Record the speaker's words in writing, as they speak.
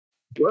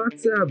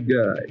What's up,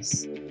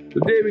 guys?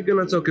 Today we're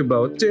gonna talk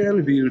about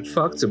 10 weird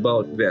facts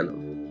about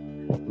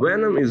Venom.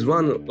 Venom is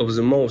one of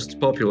the most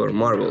popular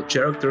Marvel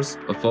characters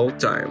of all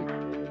time.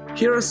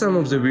 Here are some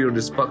of the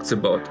weirdest facts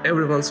about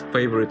everyone's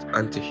favorite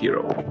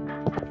anti-hero.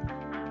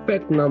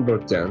 Fact number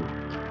 10.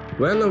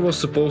 Venom was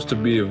supposed to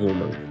be a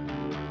woman.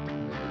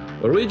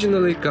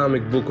 Originally,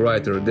 comic book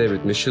writer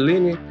David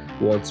Michelini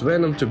wants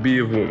Venom to be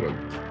a woman.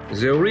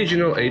 The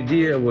original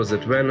idea was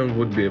that Venom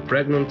would be a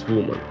pregnant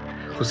woman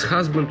whose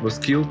husband was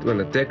killed when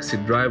a taxi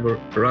driver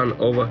ran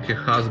over her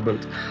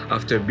husband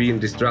after being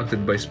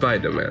distracted by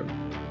Spider-Man.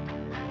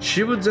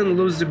 She would then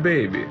lose the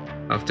baby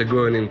after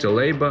going into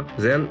labor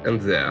then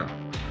and there.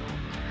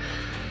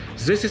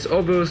 This is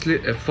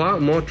obviously a far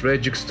more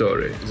tragic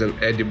story than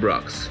Eddie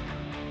Brock's.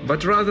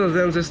 But rather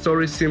than the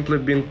story simply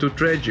being too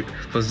tragic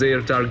for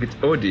their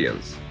target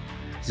audience,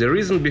 the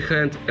reason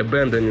behind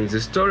abandoning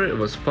the story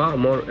was far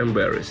more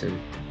embarrassing.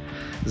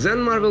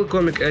 Then Marvel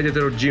comic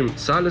editor Jim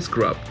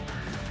Salicrup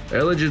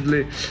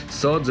allegedly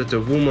thought that a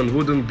woman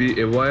wouldn't be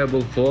a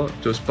viable foe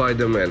to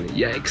Spider-Man.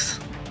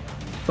 Yikes!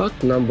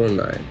 Fact number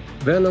 9.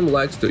 Venom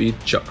likes to eat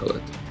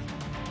chocolate.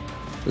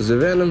 The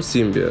Venom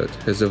symbiote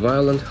has a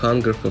violent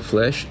hunger for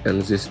flesh,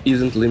 and this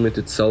isn't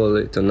limited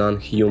solely to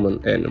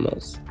non-human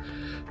animals,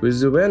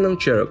 with the Venom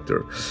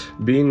character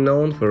being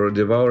known for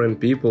devouring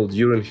people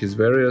during his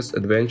various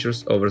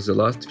adventures over the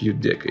last few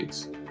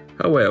decades.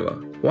 However,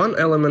 one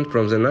element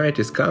from the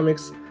 90s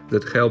comics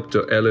that helped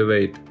to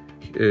elevate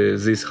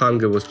this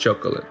hunger was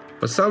chocolate.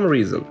 For some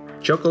reason,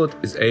 chocolate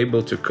is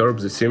able to curb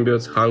the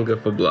symbiote's hunger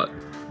for blood.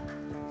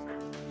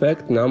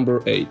 Fact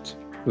number 8.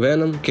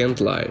 Venom can't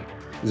lie.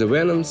 The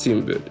Venom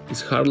symbiote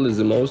is hardly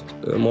the most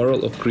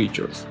moral of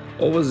creatures.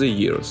 Over the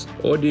years,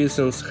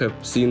 audiences have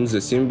seen the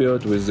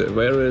symbiote with the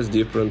various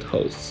different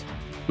hosts,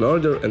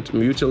 murder and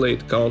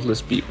mutilate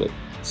countless people,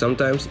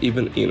 sometimes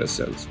even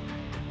innocents.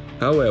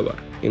 However,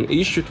 in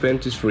issue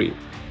 23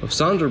 of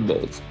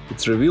Thunderbolts,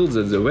 it's revealed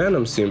that the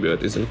Venom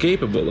symbiote is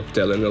incapable of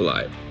telling a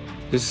lie.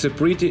 This is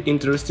pretty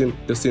interesting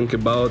to think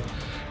about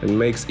and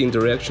makes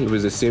interaction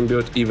with the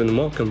symbiote even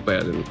more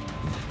compelling.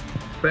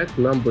 Fact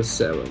number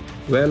 7.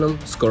 Venom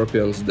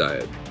Scorpion's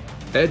diet.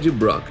 Eddie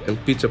Brock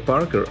and Peter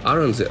Parker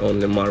aren't the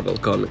only Marvel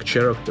comic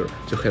character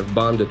to have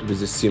bonded with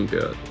the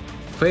symbiote.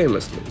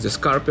 Famously, the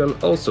Scorpion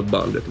also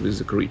bonded with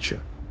the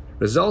creature,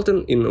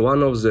 resulting in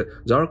one of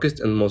the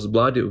darkest and most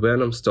bloody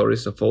Venom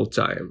stories of all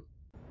time.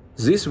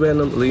 This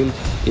Venom leaned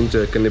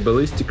into a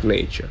cannibalistic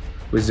nature,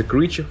 with the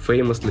creature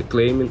famously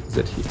claiming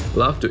that he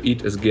loved to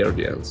eat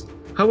Asgardians.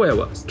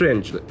 However,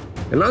 strangely,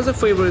 another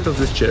favorite of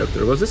this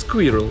character was a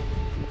squirrel.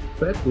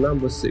 Fact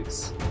number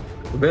 6.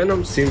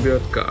 Venom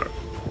symbiote car.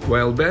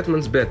 While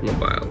Batman's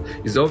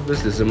Batmobile is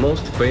obviously the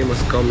most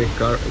famous comic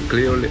car and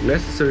clearly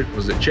necessary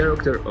for the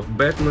character of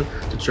Batman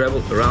to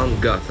travel around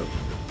Gotham,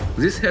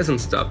 this hasn't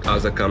stopped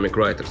other comic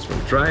writers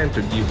from trying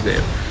to give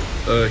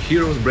their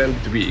heroes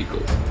branded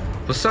vehicles.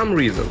 For some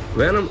reason,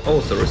 Venom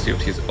also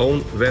received his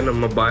own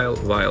Venom-mobile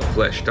while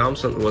Flash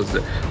Thompson was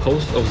the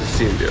host of the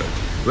symbiote.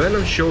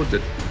 Venom showed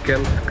that he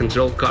can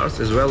control cars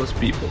as well as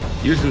people,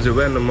 using the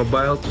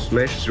Venom-mobile to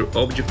smash through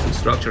objects and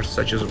structures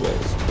such as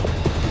walls.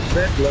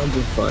 Fact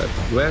number 5.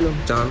 Venom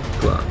Tongue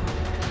Clan.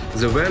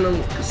 The Venom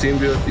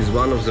symbiote is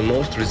one of the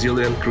most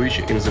resilient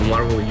creatures in the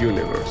Marvel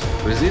universe,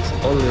 with its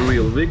only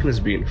real weakness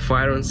being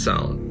fire and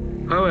sound.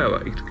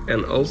 However, it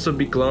can also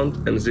be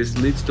cloned, and this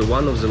leads to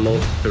one of the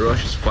most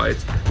ferocious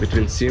fights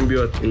between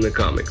symbiotes in the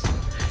comics.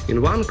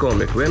 In one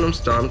comic,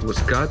 Venom's tongue was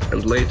cut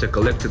and later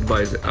collected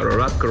by the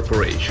Ararat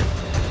Corporation,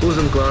 who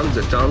then cloned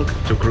the tongue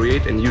to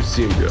create a new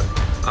symbiote.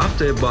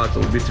 After a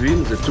battle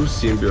between the two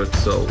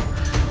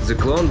symbiotes, the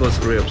clone was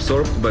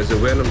reabsorbed by the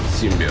Venom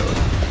symbiote.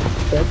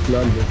 Fact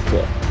number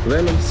 4.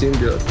 Venom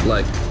symbiote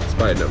like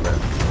Spider-Man.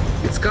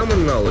 It's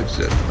common knowledge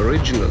that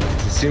originally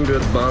the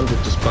symbiote bonded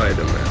to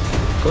Spider-Man,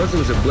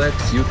 causing the Black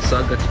Suit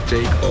Saga to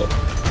take off.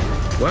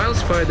 While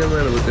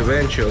Spider-Man would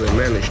eventually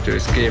manage to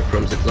escape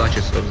from the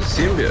clutches of the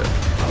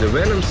symbiote, the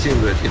Venom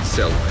symbiote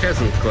itself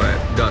hasn't quite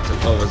gotten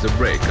over the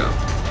breakup.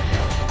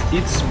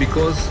 It's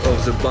because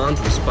of the bond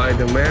with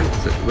Spider-Man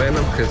that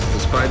Venom has the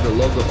Spider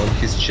logo on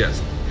his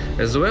chest,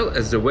 as well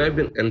as the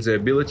webbing and the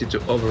ability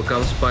to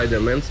overcome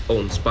Spider-Man's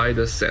own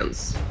spider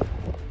sense.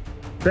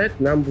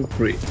 Fact number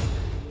 3.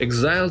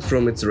 Exiled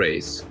from its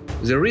race.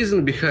 The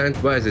reason behind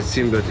why the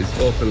symbiote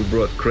is often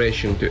brought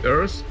crashing to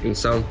Earth in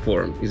some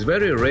form is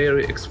very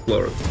rarely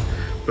explored,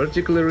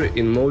 particularly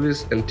in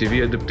movies and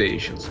TV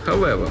adaptations.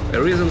 However,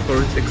 a reason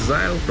for its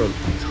exile from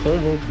its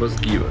homeworld was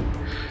given.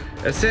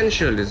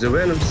 Essentially, the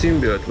Venom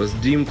symbiote was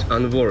deemed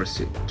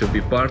unworthy to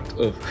be part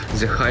of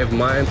the hive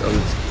mind on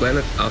its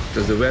planet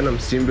after the Venom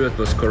symbiote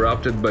was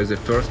corrupted by the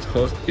first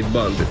host it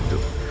bonded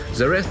to.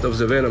 The rest of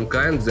the Venom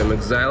kind then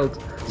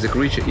exiled the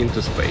creature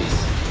into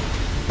space.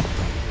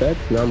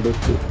 Fact number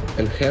 2.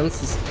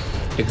 Enhances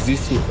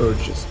existing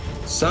urges.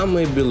 Some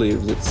may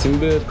believe that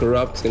symbiote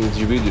corrupts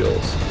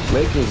individuals,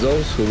 making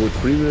those who would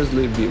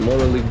previously be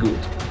morally good,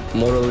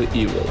 morally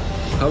evil.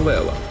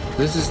 However,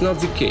 this is not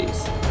the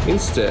case.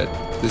 Instead,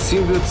 the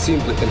symbiote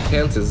simply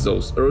enhances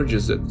those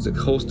urges that the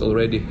host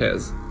already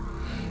has.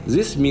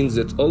 This means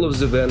that all of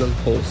the Venom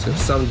holes have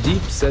some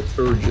deep-set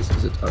urges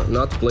that are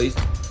not placed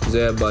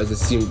there by the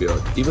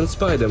symbiote. Even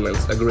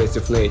Spider-Man's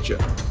aggressive nature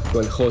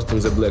when hosting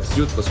the black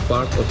suit was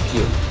part of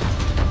him.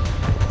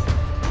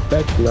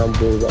 Fact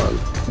number 1.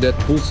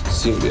 Deadpool's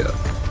symbiote.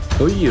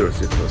 For years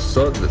it was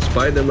thought that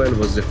Spider-Man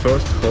was the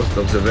first host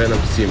of the Venom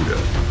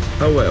symbiote.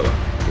 However,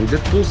 in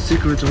Deadpool's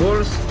Secret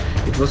Wars,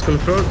 it was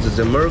confirmed that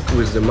the merc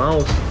with the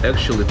mouse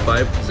actually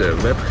piped the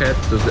webhead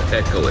to the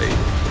Accolade.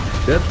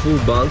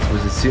 Deadpool bonds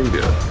with the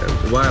symbiote,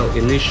 and while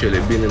initially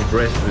being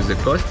impressed with the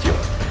costume,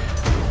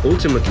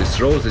 ultimately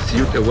throws the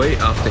suit away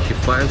after he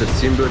finds the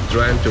symbiote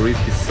trying to read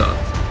his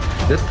thoughts.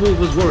 Deadpool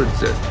was worried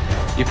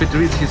that if it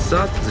reads his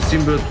thoughts, the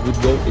symbiote would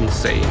go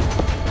insane.